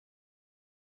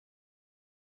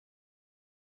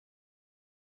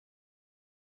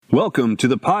Welcome to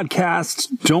the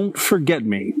podcast Don't Forget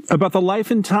Me, about the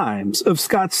life and times of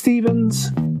Scott Stevens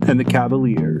and the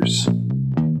Cavaliers.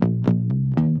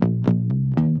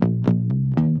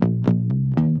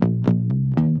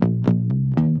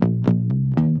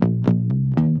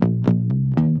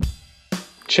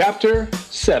 Chapter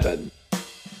 7.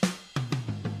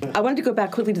 I wanted to go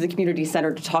back quickly to the community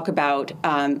center to talk about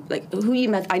who you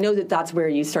met. I know that that's where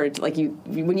you started.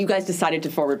 When you guys decided to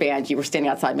form a band, you were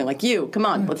standing outside and being like, "You, come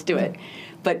on, let's do it."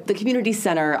 But the community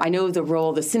center, I know the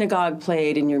role the synagogue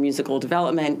played in your musical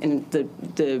development and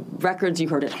the records you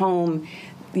heard at home.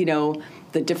 You know,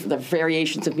 the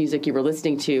variations of music you were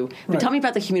listening to. But tell me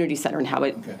about the community center and how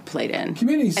it played in,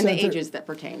 community center, and the ages that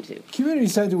pertain to. Community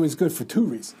center was good for two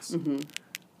reasons. Mm-hmm.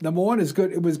 Number one is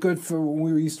good. It was good for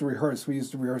when we used to rehearse. We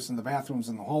used to rehearse in the bathrooms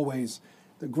and the hallways.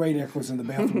 The great echo was in the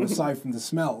bathroom, aside from the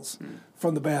smells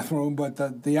from the bathroom,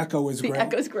 but the echo was great. The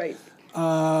echo's great.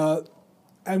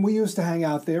 And we used to hang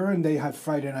out there, and they had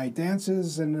Friday night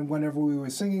dances. And whenever we were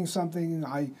singing something,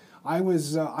 I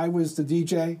was the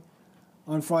DJ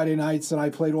on Friday nights, and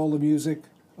I played all the music,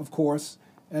 of course.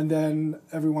 And then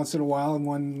every once in a while, and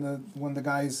when the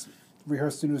guys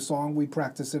rehearsed a new song, we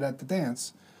practiced it at the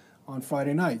dance on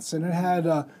Friday nights. And it had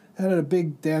a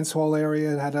big dance hall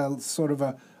area. It had a sort of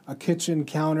a kitchen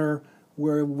counter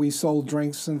where we sold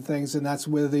drinks and things, and that's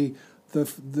where the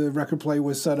record player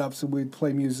was set up, so we'd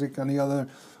play music. On the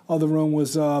other room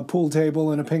was a pool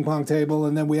table and a ping pong table,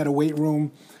 and then we had a weight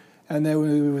room, and there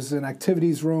was an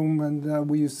activities room, and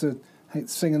we used to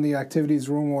sing in the activities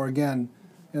room or again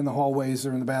in the hallways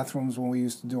or in the bathrooms when we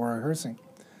used to do our rehearsing.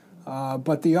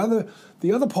 But the other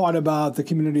part about the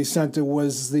community center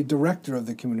was the director of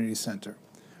the community center.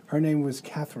 Her name was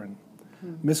Catherine,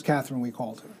 Miss Catherine we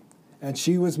called her, and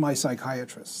she was my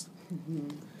psychiatrist. Mm-hmm.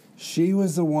 She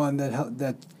was the one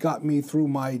that got me through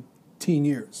my teen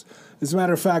years. As a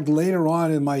matter of fact, later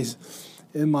on in my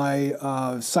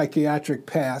psychiatric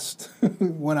past,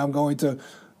 when I'm going to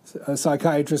a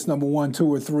psychiatrist number 1,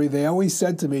 2, or 3, they always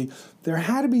said to me, there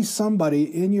had to be somebody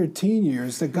in your teen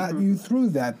years that got you through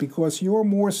that, because you're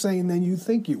more sane than you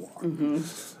think you are,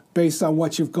 based on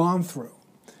what you've gone through.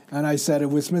 And I said, it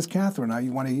was Miss Catherine. I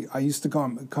used to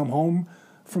come home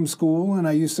from school, and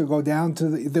I used to go down to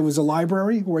there was a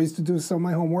library where I used to do some of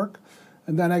my homework,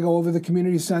 and then I go over to the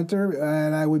community center,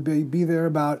 and I would be there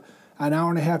about an hour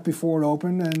and a half before it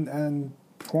opened, and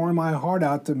pouring my heart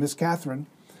out to Miss Catherine,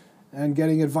 and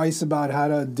getting advice about how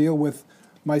to deal with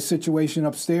my situation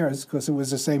upstairs, because it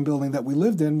was the same building that we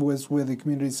lived in, was where the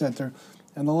community center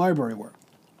and the library were.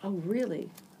 Oh, really?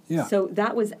 Yeah. So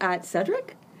that was at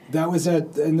Cedric? That was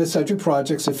in the Cedric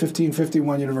Projects at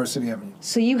 1551 University Avenue.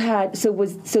 So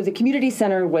the community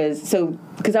center was,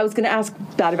 because I was going to ask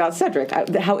that about Cedric,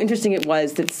 how interesting it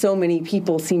was that so many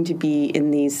people seem to be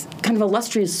in these kind of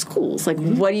illustrious schools. Like,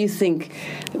 what do you think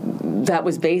that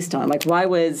was based on? Like, why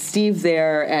was Steve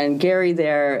there and Gary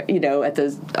there, at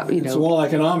those, It's all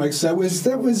economics. It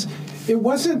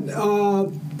wasn't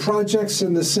projects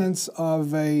in the sense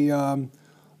of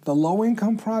the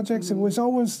low-income projects. It was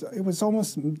almost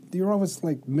you're always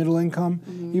like middle income,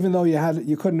 even though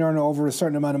you couldn't earn over a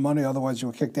certain amount of money, otherwise you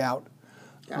were kicked out.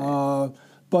 But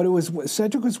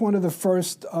Cedric was one of the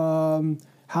first national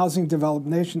housing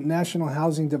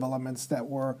developments that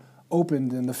were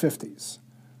opened in the 50s.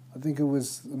 I think it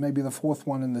was maybe the fourth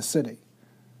one in the city.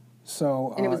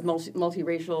 So and it was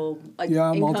multiracial,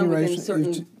 income multiracial, within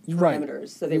certain parameters. Right.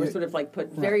 So they were sort of like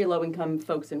put very low-income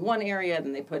folks in one area,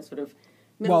 then they put sort of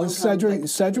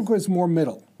Cedric was more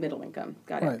middle. Middle income,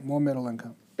 got it. Right, more middle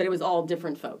income. But it was all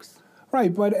different folks.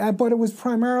 Right, but it was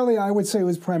primarily, I would say it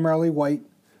was primarily white.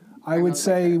 I would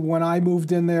say when I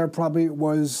moved in there, probably it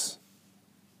was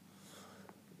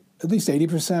at least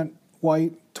 80%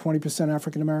 white, 20%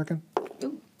 African American.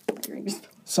 Ooh,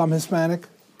 some Hispanic.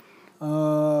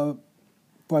 But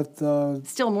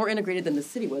still more integrated than the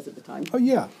city was at the time. Oh,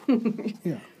 yeah.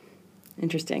 Yeah.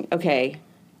 Interesting. Okay.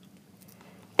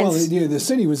 Well, the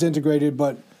city was integrated,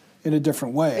 but in a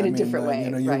different way. In a different way,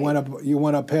 you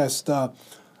went up past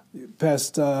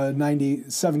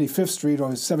 75th Street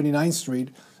or 79th Street,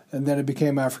 and then it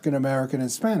became African American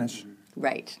and Spanish.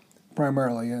 Right.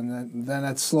 Primarily, and then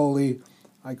that slowly,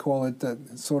 I call it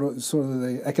that sort of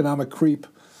the economic creep,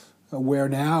 where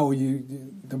now we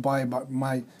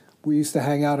used to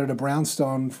hang out at a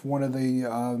brownstone. One of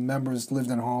the members lived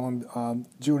in Harlem,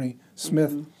 Junie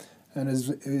Smith. And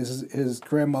his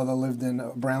grandmother lived in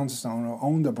a brownstone, or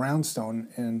owned a brownstone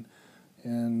on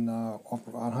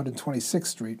 126th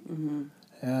Street. Mm-hmm.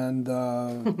 And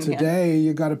today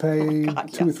you got to pay $2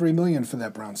 or $3 million for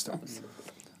that brownstone.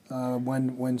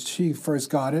 When she first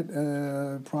got it,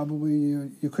 probably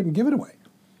you couldn't give it away.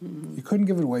 You couldn't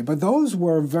give it away. But those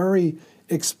were very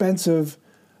expensive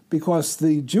because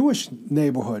the Jewish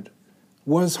neighborhood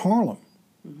was Harlem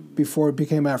before it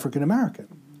became African American.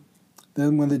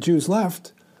 Then when the Jews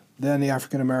left, then the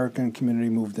African American community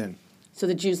moved in. So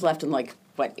the Jews left in early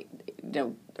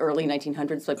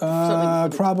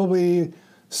 1900s? Probably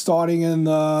starting in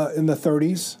the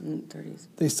 30s. 30s.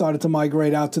 They started to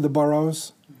migrate out to the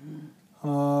boroughs,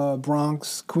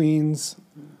 Bronx, Queens.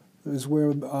 Is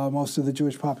where most of the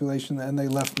Jewish population, and they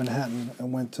left Manhattan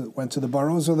and went to the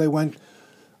boroughs, or they went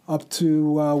up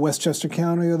to Westchester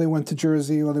County, or they went to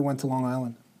Jersey, or they went to Long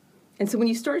Island. And so when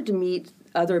you started to meet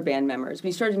other band members, when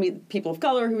you started to meet people of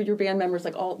color who were your band members,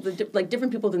 like all the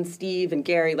different people than Steve and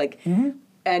Gary,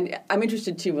 and I'm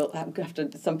interested too. We'll have to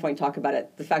at some point talk about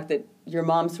it. The fact that your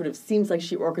mom sort of seems like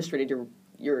she orchestrated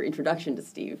your introduction to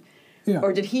Steve. Yeah.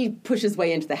 Or did he push his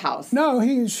way into the house?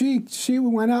 No, she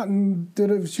went out and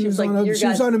did it. She was on a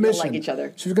mission. Like each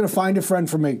other. She was going to find a friend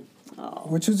for me,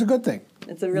 which is a good thing.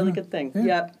 It's a really good thing.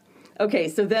 Yeah. Okay,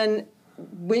 so then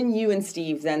when you and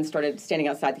Steve then started standing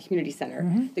outside the community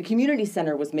center, the community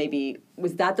center was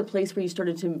that the place where you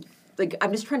started to,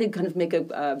 I'm just trying to kind of make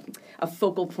a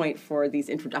focal point for these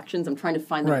introductions. I'm trying to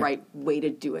find the right way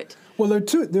to do it. Well,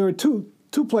 there were two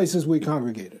places we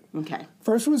congregated. Okay.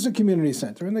 First was the community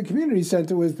center, and the community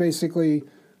center was basically,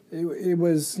 it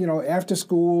was, after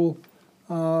school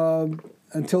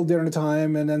until dinner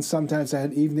time, and then sometimes they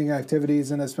had evening activities,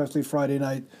 and especially Friday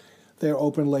night, they're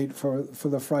open late for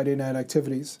the Friday night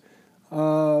activities.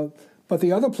 But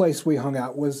the other place we hung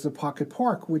out was the Pocket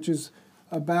Park, which is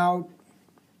about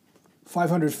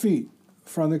 500 feet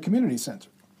from the community center,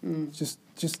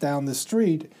 just down the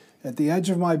street at the edge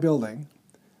of my building.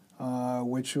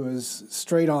 Which was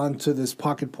straight on to this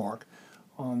Pocket Park.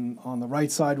 On the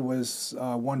right side was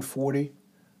 140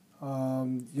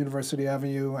 University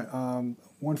Avenue,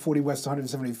 140 West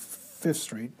 175th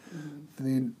Street.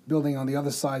 The building on the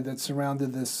other side that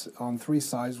surrounded this on three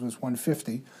sides was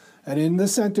 150. And in the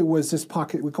center was this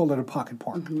pocket, we called it a Pocket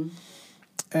Park.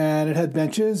 And it had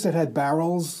benches, it had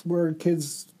barrels where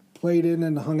kids played in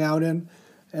and hung out in,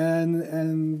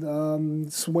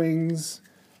 and swings.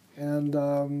 And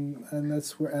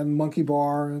that's where, and Monkey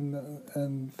Bar,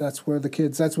 and that's where the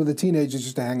teenagers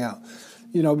used to hang out.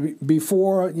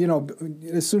 Before,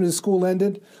 as soon as school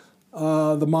ended,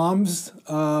 the moms,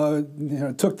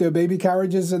 took their baby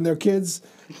carriages and their kids,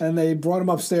 and they brought them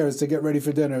upstairs to get ready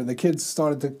for dinner. The kids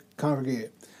started to congregate,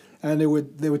 and there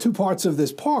were two parts of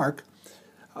this park.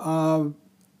 The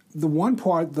one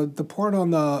part, the part on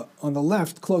the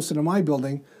left, closer to my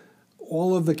building,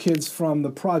 all of the kids from the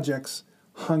projects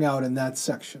hung out in that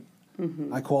section.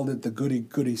 I called it the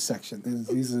goody section.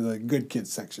 These are the good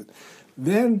kids section.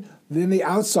 Then the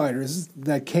outsiders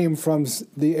that came from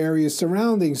the areas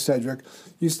surrounding Sedgwick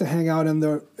used to hang out in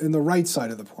the right side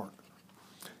of the park,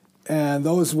 and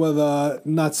those were the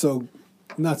not so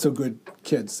good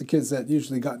kids, the kids that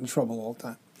usually got in trouble all the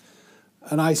time.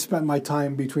 And I spent my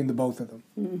time between the both of them.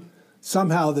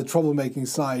 Somehow the troublemaking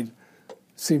side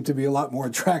seemed to be a lot more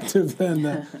attractive than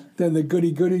the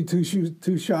goody two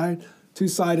side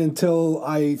until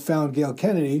I found Gail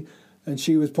Kennedy, and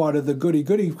she was part of the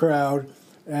goody crowd,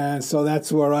 and so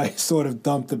that's where I sort of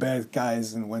dumped the bad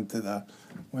guys and went to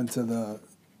the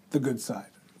good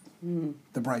side,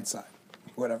 the bright side,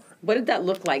 whatever. What did that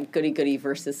look like, goody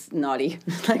versus naughty?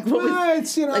 What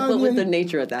was the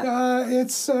nature of that?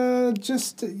 It's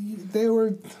just they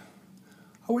were.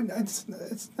 It's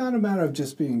not a matter of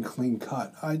just being clean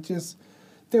cut.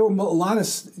 They were a lot of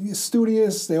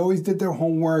studious. They always did their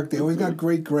homework. They always got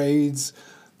great grades.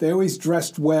 They always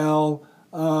dressed well.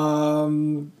 There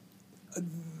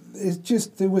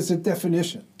was a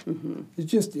definition.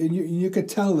 You could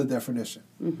tell the definition.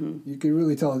 You could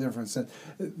really tell the difference. On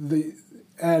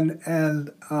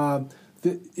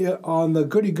the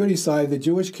goody side, the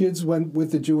Jewish kids went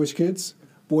with the Jewish kids,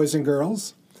 boys and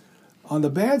girls. On the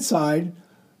bad side,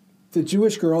 the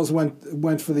Jewish girls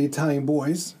went for the Italian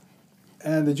boys,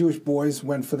 and the Jewish boys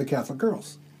went for the Catholic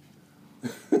girls.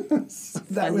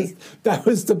 That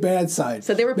was the bad side.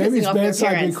 So they were pissing off their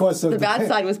parents. Because of the bad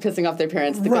side was pissing off their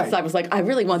parents. The good side was like, I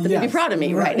really want them to be proud of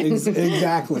me, right?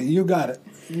 Exactly. You got it.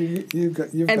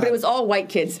 But it was all white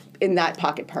kids in that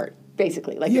pocket part,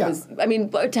 basically. It was,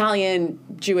 Italian,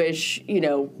 Jewish,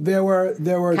 There were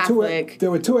Catholic.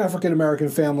 Two African American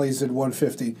families at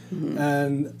 150,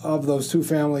 and of those two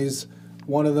families,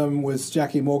 one of them was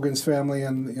Jackie Morgan's family,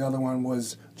 and the other one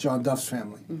was John Duff's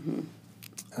family.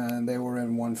 And they were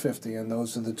in 150, and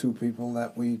those are the two people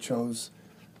that we chose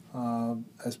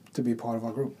as to be part of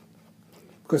our group.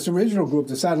 Because the original group,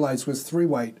 the Satellites, was 3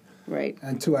 white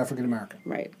and 2 African American.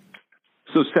 Right.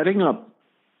 So setting up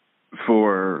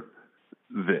for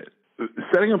this.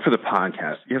 Setting up for the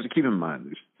podcast, you have to keep in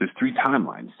mind there's 3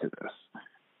 timelines to this.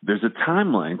 There's a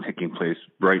timeline taking place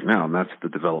right now, and that's the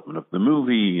development of the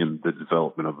movie and the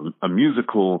development of a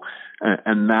musical,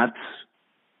 and that's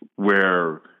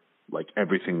where like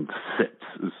everything sits,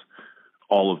 is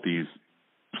all of these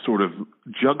sort of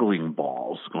juggling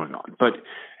balls going on. But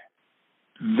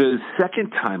the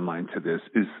second timeline to this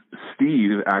is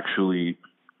Steve actually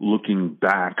looking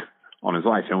back on his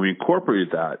life, and we incorporated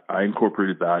that. I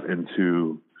incorporated that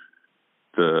into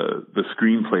the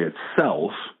screenplay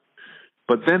itself.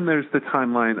 But then there's the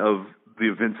timeline of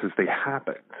the events as they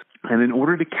happened. And in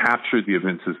order to capture the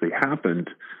events as they happened,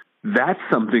 that's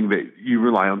something that you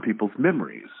rely on people's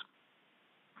memories.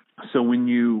 So when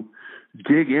you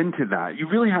dig into that, you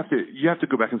really have to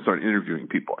go back and start interviewing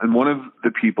people. And one of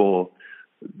the people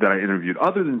that I interviewed,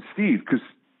 other than Steve, because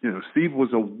Steve was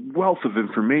a wealth of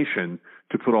information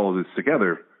to put all of this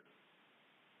together,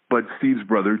 but Steve's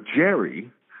brother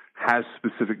Jerry has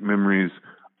specific memories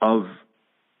of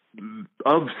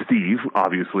Steve,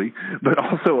 obviously, but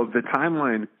also of the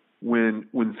timeline when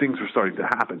things were starting to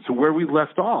happen. So where we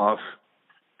left off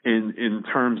in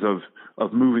terms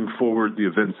of moving forward the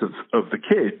events of the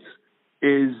kids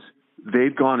is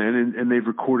they've gone in and they've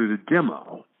recorded a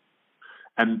demo,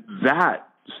 and that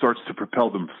starts to propel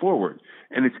them forward.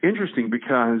 And it's interesting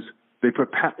because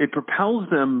it propels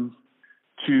them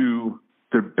to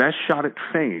their best shot at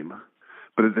fame,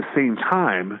 but at the same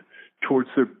time towards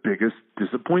their biggest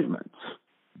disappointments.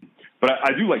 But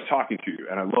I do like talking to you,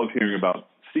 and I love hearing about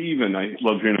Steve, and I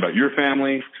love hearing about your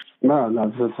family. No,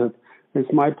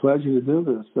 it's my pleasure to do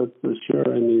this, that's for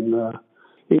sure. I mean,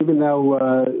 even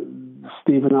though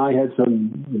Steve and I had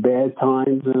some bad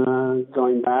times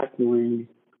going back, we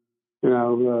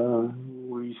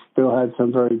still had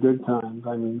some very good times.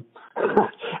 I mean,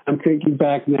 I'm thinking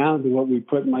back now to what we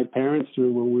put my parents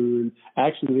through when we were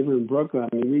actually living in Brooklyn.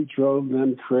 I mean, we drove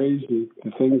them crazy,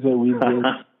 the things that we did.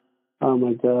 Oh,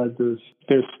 my God.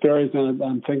 There's stories that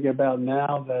I'm thinking about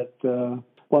now that,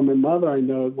 my mother I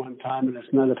know at one time, and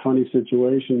it's not a funny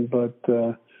situation, but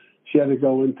she had to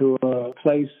go into a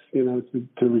place, to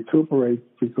recuperate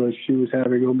because she was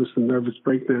having almost a nervous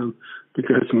breakdown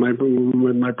because of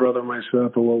with my brother and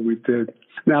myself and what we did.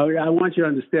 Now, I want you to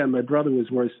understand, my brother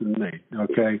was worse than me,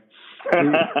 okay?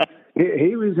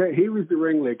 He was the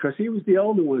ringleader because he was the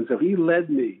older one, so he led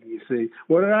me, you see.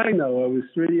 What did I know? I was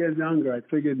 3 years younger. I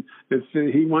figured if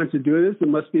he wants to do this, it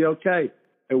must be okay.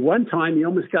 At one time, he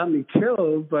almost got me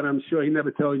killed, but I'm sure he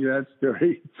never told you that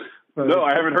story. But, no,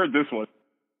 I haven't heard this one.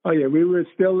 Oh, yeah, we were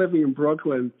still living in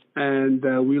Brooklyn, and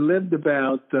we lived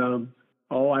about,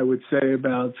 I would say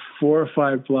about 4 or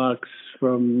 5 blocks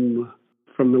from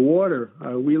the water.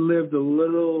 We lived a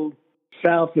little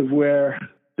south of where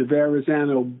the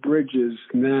Verrazano Bridge is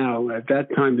now. At that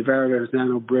time, the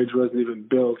Verrazano Bridge wasn't even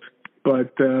built.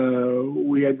 But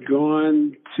we had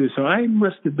gone so I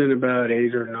must have been about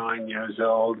 8 or 9 years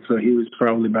old, so he was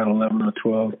probably about 11 or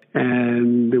 12.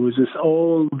 And there was this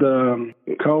old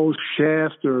coal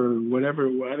shaft or whatever,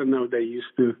 I don't know, they used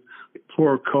to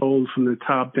pour coal from the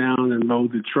top down and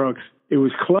load the trucks. It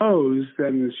was closed,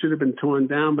 and it should have been torn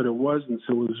down, but it wasn't,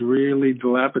 so it was really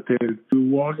dilapidated. We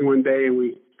were walking one day, and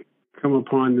we come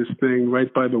upon this thing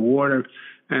right by the water,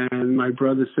 and my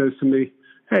brother says to me,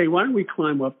 "Hey, why don't we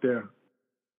climb up there?"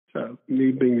 So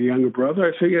me being the younger brother,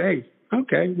 I figured, hey,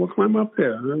 okay, we'll climb up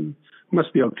there.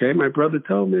 Must be okay. My brother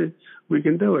told me we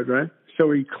can do it, right? So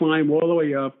we climbed all the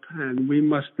way up, and we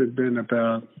must have been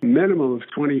about a minimum of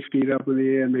 20 feet up in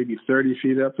the air, maybe 30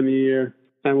 feet up in the air.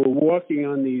 And we're walking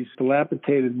on these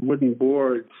dilapidated wooden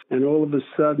boards, and all of a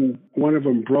sudden, one of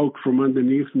them broke from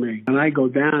underneath me. And I go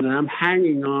down, and I'm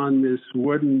hanging on this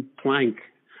wooden plank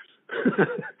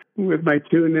with my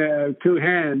two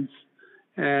hands.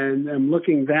 And I'm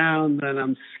looking down, and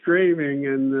I'm screaming,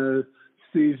 and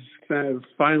Steve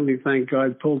finally, thank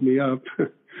God, pulled me up.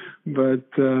 But,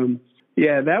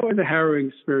 yeah, that was a harrowing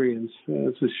experience,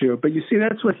 that's for sure. But you see,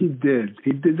 that's what he did.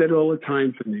 He did that all the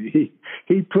time for me.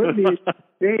 He put me in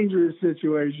dangerous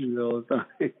situations all the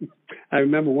time. I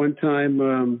remember one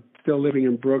time, still living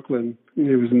in Brooklyn,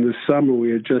 it was in the summer.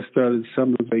 We had just started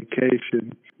summer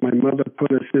vacation. My mother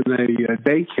put us in a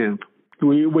day camp,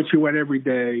 which you went every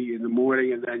day in the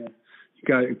morning, and then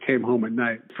you came home at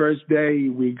night. First day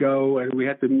we go, and we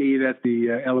had to meet at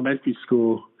the elementary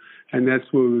school, and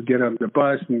that's where we would get on the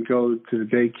bus and go to the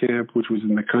day camp, which was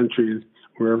in the country,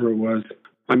 wherever it was.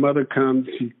 My mother comes,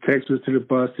 she takes us to the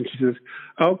bus, and she says,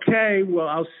 "Okay, well,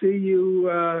 I'll see you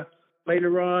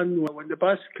later on when the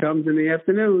bus comes in the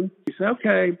afternoon." She said,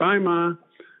 "Okay, bye, Ma."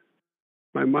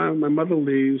 My mother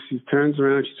leaves. She turns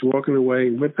around. She's walking away.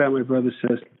 And with that, my brother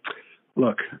says,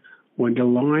 look, when the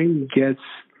line gets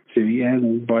to the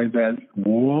end by that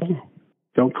wall,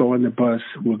 don't go on the bus.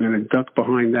 We're going to duck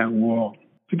behind that wall.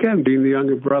 Again, being the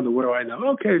younger brother, what do I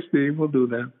know? Okay, Steve, we'll do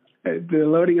that. They're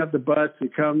loading up the bus.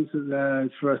 It comes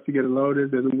it's for us to get it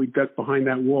loaded, and then we duck behind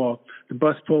that wall. The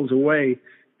bus pulls away,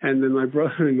 and then my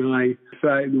brother and I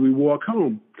decided we walk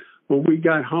home. When we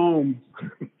got home,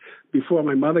 before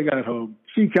my mother got home,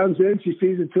 she comes in, she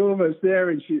sees the two of us there,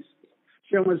 and she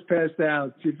almost passed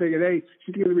out. She figured, hey,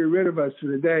 she's going to be rid of us for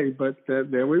the day, but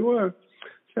there we were.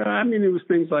 So, I mean, it was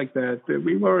things like that.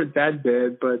 We weren't that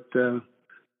bad, but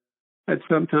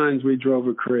sometimes we drove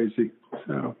her crazy.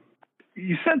 So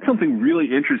you said something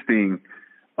really interesting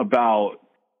about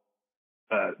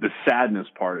the sadness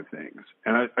part of things.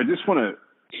 And I just want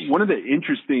to, one of the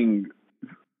interesting,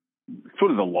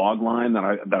 sort of the log line that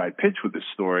I pitch with this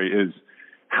story is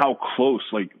how close,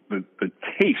 like the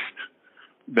taste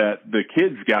that the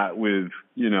kids got with,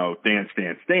 Dance,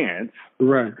 Dance, Dance.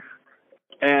 Right.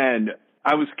 And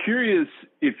I was curious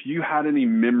if you had any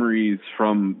memories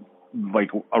from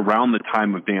like around the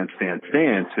time of Dance, Dance,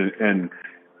 Dance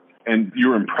and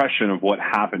your impression of what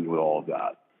happened with all of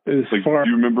that. Do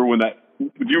you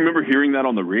remember hearing that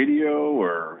on the radio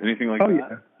or anything like that?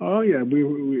 Yeah. Oh yeah. We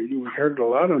heard it a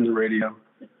lot on the radio.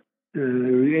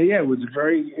 It was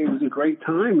a great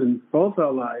time in both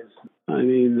our lives. I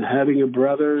mean, having a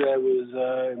brother that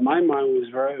was, in my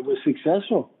mind, was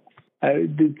successful.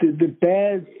 The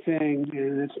bad thing,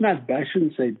 and it's not, I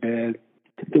shouldn't say bad,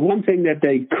 the one thing that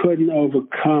they couldn't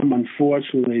overcome,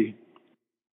 unfortunately,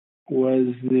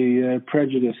 was the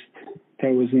prejudice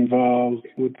that was involved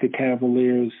with the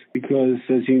Cavaliers, because,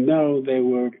 as you know, they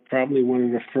were probably one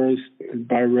of the first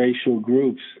biracial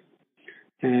groups.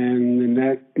 And in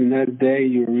that day,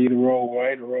 you were either all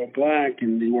white or all black,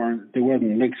 and there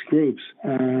wasn't mixed groups. I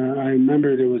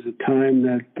remember there was a time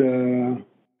that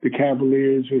the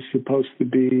Cavaliers were supposed to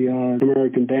be on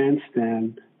American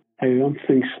Bandstand. I don't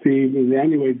think Steve was.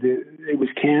 Anyway, it was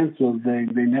canceled. They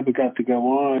never got to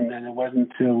go on, and it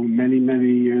wasn't until many,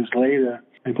 many years later,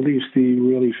 I believe Steve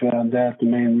really found out the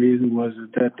main reason was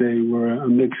that they were a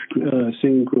mixed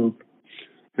singing group.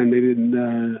 And they didn't,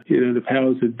 the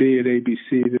powers that be at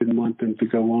ABC didn't want them to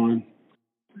go on.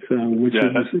 So,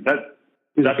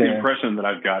 that's the impression that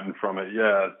I've gotten from it.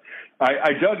 Yeah,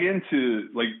 I dug into,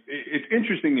 like, it's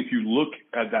interesting if you look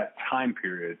at that time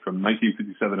period from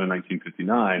 1957 to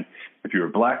 1959. If you're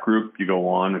a black group, you go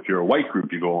on. If you're a white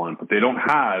group, you go on. But they don't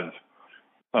have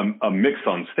a mix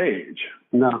on stage.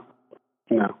 No.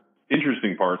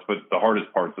 Interesting parts, but the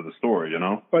hardest parts of the story,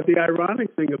 But the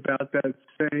ironic thing about that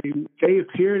they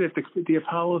appeared at the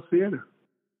Apollo Theater.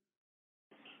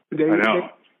 I know.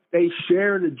 They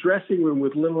shared a dressing room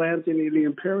with Little Anthony and the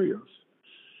Imperials.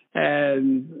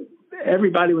 And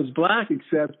everybody was black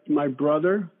except my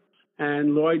brother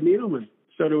and Lloyd Needleman.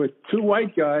 So there were two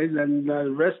white guys, and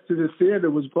the rest of the theater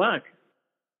was black.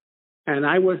 And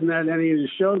I wasn't at any of the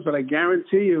shows, but I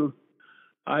guarantee you,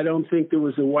 I don't think there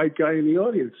was a white guy in the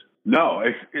audience. No,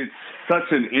 it's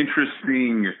such an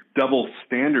interesting double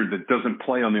standard that doesn't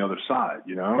play on the other side,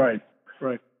 Right.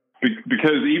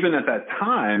 Because even at that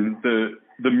time,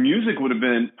 the music would have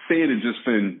been, say it had just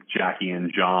been Jackie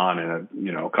and John and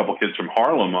a couple kids from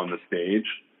Harlem on the stage.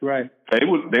 Right. They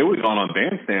would have gone on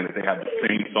Bandstand if they had the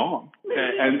same song.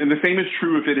 And the same is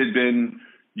true if it had been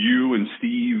you and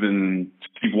Steve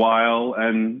Weil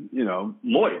and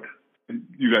Lloyd.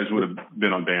 You guys would have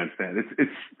been on Bandstand.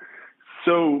 It's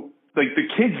so, like, the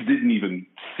kids didn't even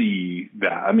see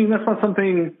that. I mean, that's not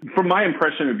something, from my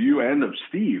impression of you and of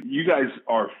Steve, you guys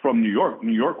are from New York.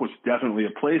 New York was definitely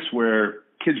a place where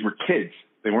kids were kids.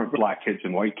 They weren't black kids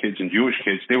and white kids and Jewish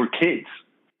kids. They were kids.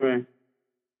 Right.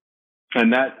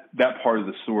 And that part of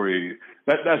the story,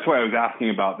 that's why I was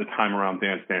asking about the time around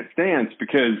Dance, Dance, Dance,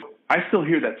 because I still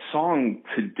hear that song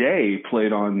today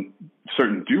played on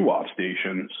certain doo-wop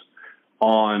stations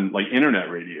on, like, internet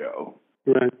radio.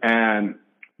 Right. And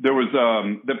there was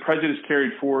the prejudice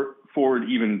carried forward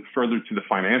even further to the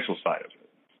financial side of it.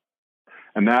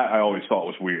 And that I always thought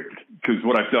was weird, because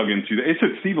what I've dug into, it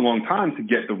took Steve a long time to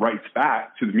get the rights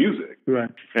back to the music.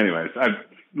 Right. Anyways, I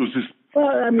was just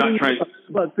not trying.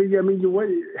 Look,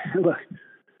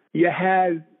 you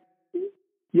had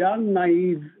young,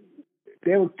 naive,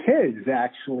 they were kids,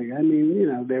 actually. I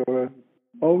mean, they were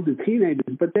older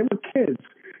teenagers, but they were kids.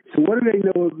 So what do they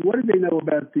know? What did they know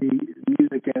about the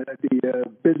music, the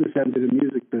business end of the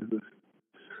music business?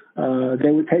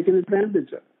 They were taken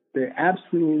advantage of. They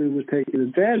absolutely were taken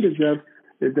advantage of.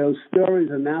 Those stories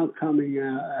are now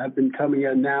have been coming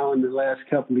out now in the last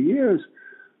couple of years.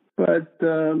 But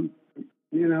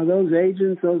those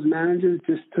agents, those managers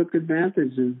just took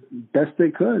advantage as best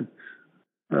they could.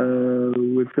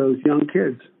 with those young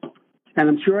kids. And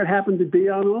I'm sure it happened to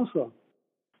Dion also.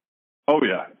 Oh,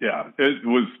 yeah. It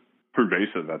was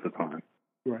pervasive at the time.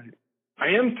 Right. I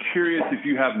am curious if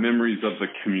you have memories of the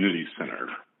community center.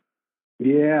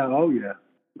 Yeah. Oh, yeah.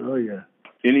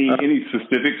 Any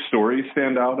specific stories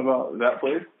stand out about that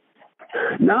place?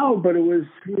 No, but it was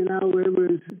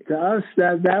to us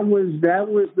that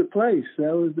was the place.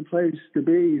 That was the place to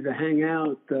be, to hang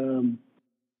out.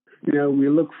 We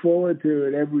look forward to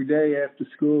it every day after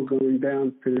school, going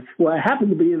down to it happened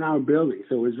to be in our building,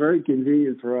 so it was very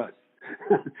convenient for us.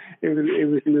 It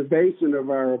was in the basement of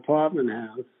our apartment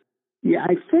house. Yeah,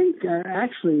 I think it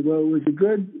was a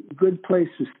good place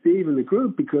for Steve and the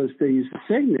group because they used to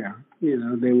sing there.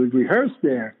 They would rehearse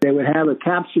there. They would have a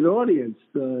captured audience.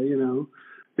 They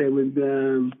would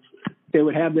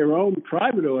have their own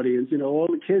private audience. All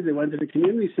the kids that went to the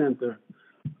community center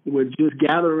would just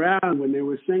gather around when they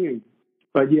were singing.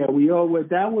 But yeah, we all were.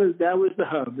 That was the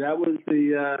hub. That was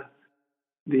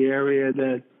the area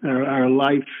that our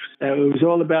life. It was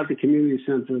all about the community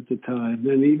center at the time,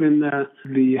 and even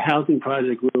the housing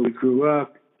project where we grew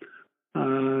up.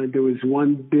 There was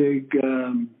one big.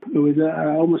 It was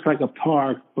almost like a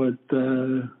park, but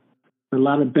a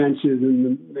lot of benches.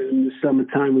 In the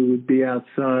summertime, we would be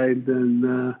outside,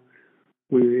 and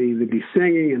we would either be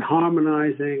singing and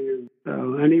harmonizing,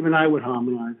 and even I would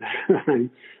harmonize.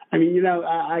 I mean,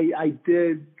 I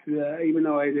did, even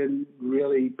though I didn't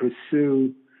really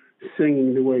pursue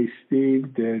singing the way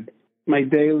Steve did. My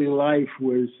daily life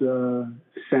was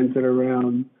centered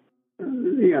around,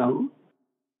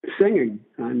 singing.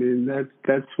 I mean,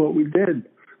 that's what we did.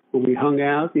 When we hung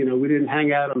out, we didn't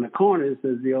hang out on the corners,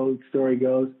 as the old story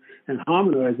goes, and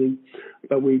harmonizing,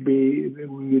 but we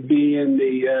would be in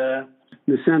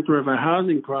the center of a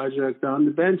housing project on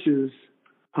the benches,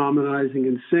 harmonizing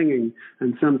and singing.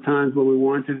 And sometimes when we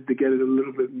wanted to get it a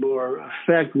little bit more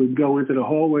effect, we'd go into the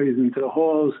hallways, into the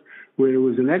halls where there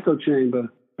was an echo chamber.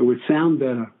 It would sound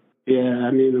better. Yeah,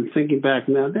 I mean, I'm thinking back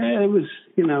now. It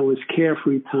was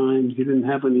carefree times. You didn't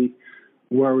have any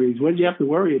worries. What did you have to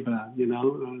worry about? You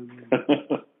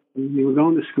were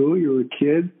going to school. You were a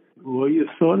kid. All you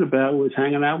thought about was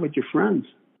hanging out with your friends.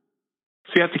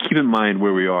 So you have to keep in mind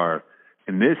where we are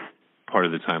in this part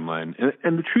of the timeline.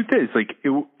 And the truth is, it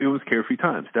was carefree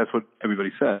times. That's what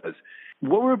everybody says.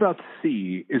 What we're about to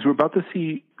see is we're about to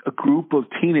see a group of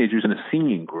teenagers in a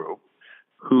singing group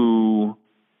who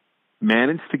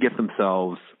managed to get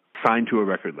themselves signed to a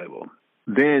record label.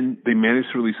 Then they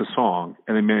managed to release a song,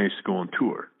 and they managed to go on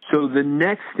tour. So the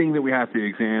next thing that we have to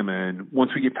examine,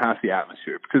 once we get past the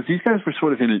atmosphere, because these guys were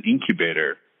sort of in an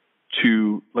incubator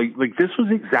to, like this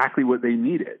was exactly what they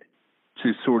needed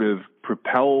to sort of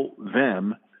propel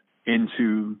them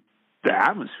into the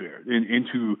atmosphere,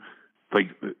 into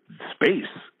space.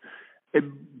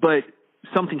 But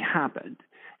something happened.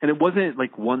 And it wasn't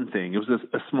like one thing. It was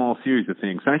a small series of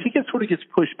things. And I think it sort of gets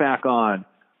pushed back on,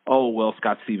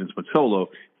 Scott Stevens went solo.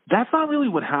 That's not really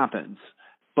what happens.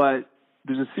 But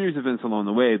there's a series of events along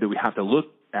the way that we have to look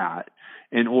at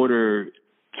in order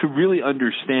to really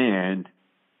understand,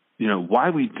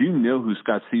 why we do know who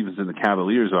Scott Stevens and the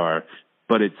Cavaliers are,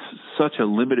 but it's such a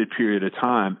limited period of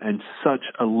time and such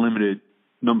a limited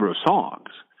number of songs.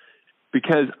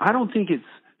 Because I don't think it's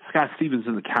Scott Stevens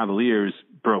and the Cavaliers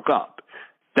broke up.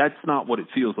 That's not what it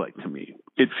feels like to me.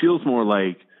 It feels more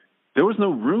like there was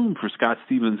no room for Scott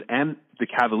Stevens and the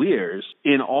Cavaliers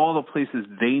in all the places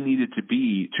they needed to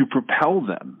be to propel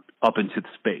them up into the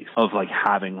space of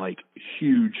having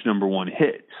huge number one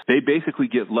hits. They basically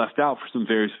get left out for some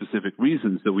very specific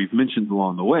reasons that we've mentioned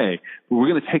along the way. But we're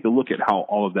going to take a look at how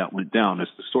all of that went down as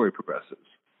the story progresses.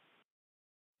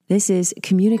 This is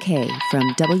Communique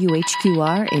from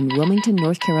WHQR in Wilmington,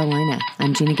 North Carolina.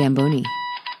 I'm Gina Gamboni.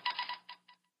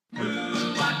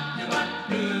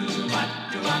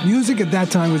 Music at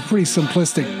that time was pretty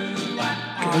simplistic.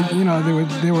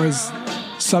 There was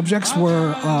subjects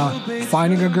were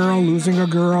finding a girl, losing a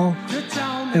girl,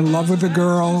 in love with a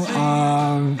girl.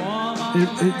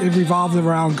 It revolved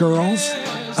around girls,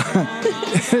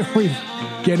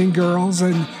 getting girls,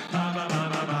 and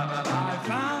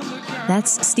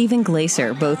that's Stephen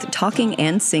Glaser, both talking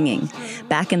and singing.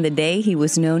 Back in the day, he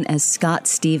was known as Scott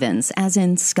Stevens, as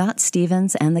in Scott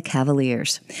Stevens and the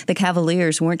Cavaliers. The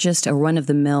Cavaliers weren't just a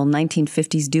run-of-the-mill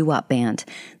 1950s doo-wop band.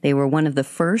 They were one of the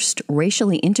first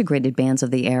racially integrated bands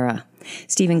of the era.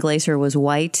 Stephen Glaser was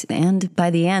white, and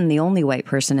by the end, the only white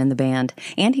person in the band,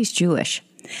 and he's Jewish.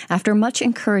 After much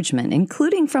encouragement,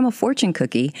 including from a fortune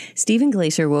cookie, Stephen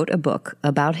Glaser wrote a book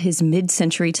about his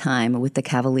mid-century time with the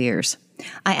Cavaliers.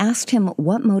 I asked him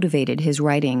what motivated his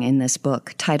writing in this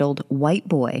book, titled White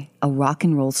Boy, A Rock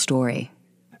and Roll Story.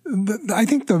 I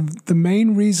think the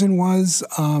main reason was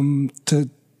to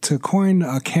coin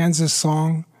a Kansas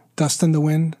song, Dust in the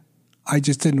Wind. I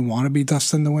just didn't want to be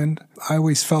Dust in the Wind. I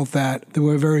always felt that there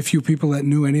were very few people that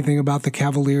knew anything about the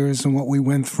Cavaliers and what we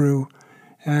went through.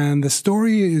 And the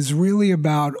story is really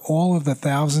about all of the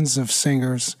thousands of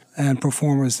singers and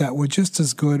performers that were just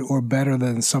as good or better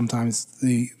than sometimes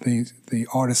the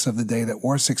artists of the day that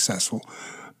were successful.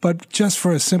 But just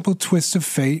for a simple twist of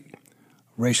fate,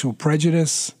 racial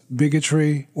prejudice,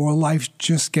 bigotry, or life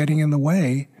just getting in the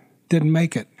way, didn't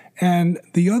make it. And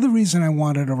the other reason I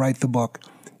wanted to write the book,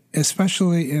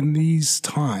 especially in these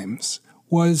times,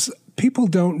 was people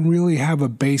don't really have a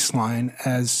baseline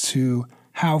as to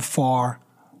how far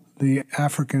the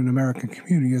African American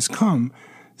community has come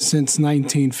since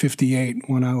 1958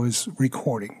 when I was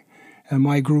recording. And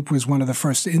my group was one of the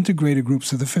first integrated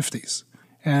groups of the 50s.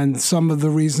 And some of the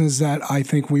reasons that I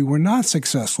think we were not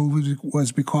successful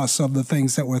was because of the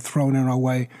things that were thrown in our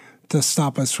way to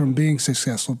stop us from being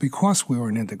successful because we were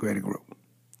an integrated group.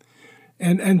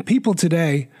 And people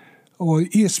today, or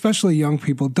especially young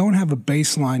people, don't have a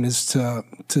baseline as to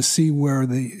see where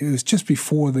it was just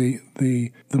before the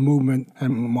movement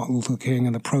and Martin Luther King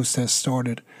and the protests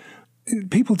started.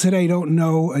 People today don't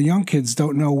know, young kids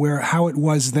don't know how it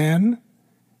was then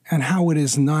and how it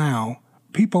is now.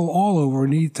 People all over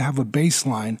need to have a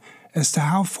baseline as to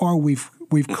how far we've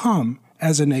come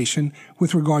as a nation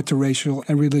with regard to racial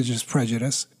and religious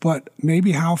prejudice, but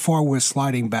maybe how far we're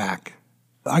sliding back.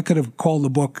 I could have called the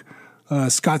book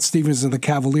Scott Stevens and the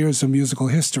Cavaliers of Musical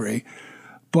History,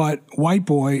 but White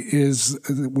Boy is,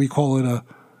 we call it a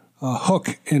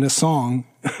hook in a song.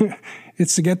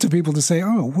 It's to get to people to say,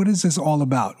 oh, what is this all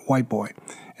about, White Boy?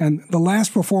 And the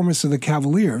last performance of the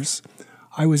Cavaliers,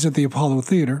 I was at the Apollo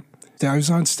Theater. I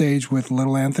was on stage with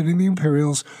Little Anthony and the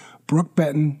Imperials, Brooke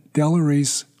Benton, Della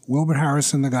Reese, Wilbert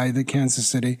Harrison, the guy at Kansas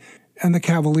City, and the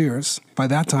Cavaliers. By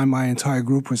that time, my entire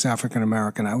group was African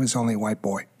American. I was only White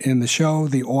Boy. In the show,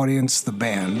 the audience, the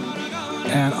band,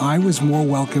 and I was more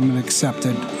welcome and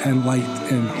accepted and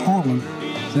liked in Harlem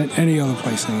than any other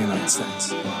place in the United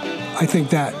States. I think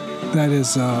that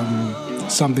is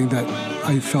something that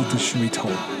I felt it should be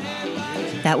told.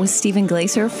 That was Stephen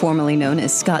Glaser, formerly known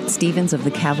as Scott Stevens of the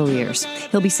Cavaliers.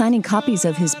 He'll be signing copies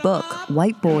of his book,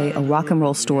 White Boy, A Rock and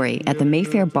Roll Story, at the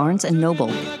Mayfair Barnes & Noble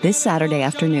this Saturday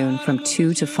afternoon from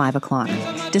 2 to 5 o'clock.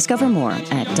 Discover more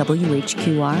at WHQR.org.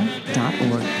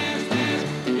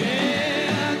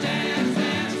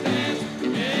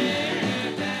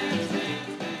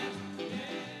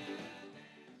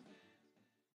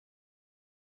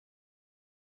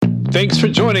 Thanks for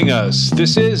joining us.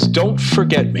 This is Don't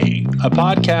Forget Me, a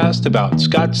podcast about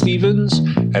Scott Stevens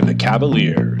and the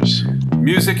Cavaliers.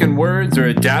 Music and words are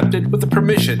adapted with the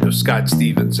permission of Scott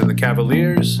Stevens and the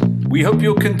Cavaliers. We hope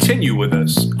you'll continue with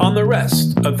us on the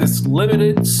rest of this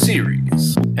limited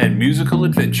series and musical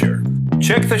adventure.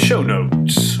 Check the show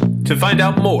notes to find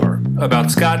out more about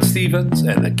Scott Stevens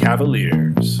and the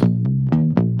Cavaliers.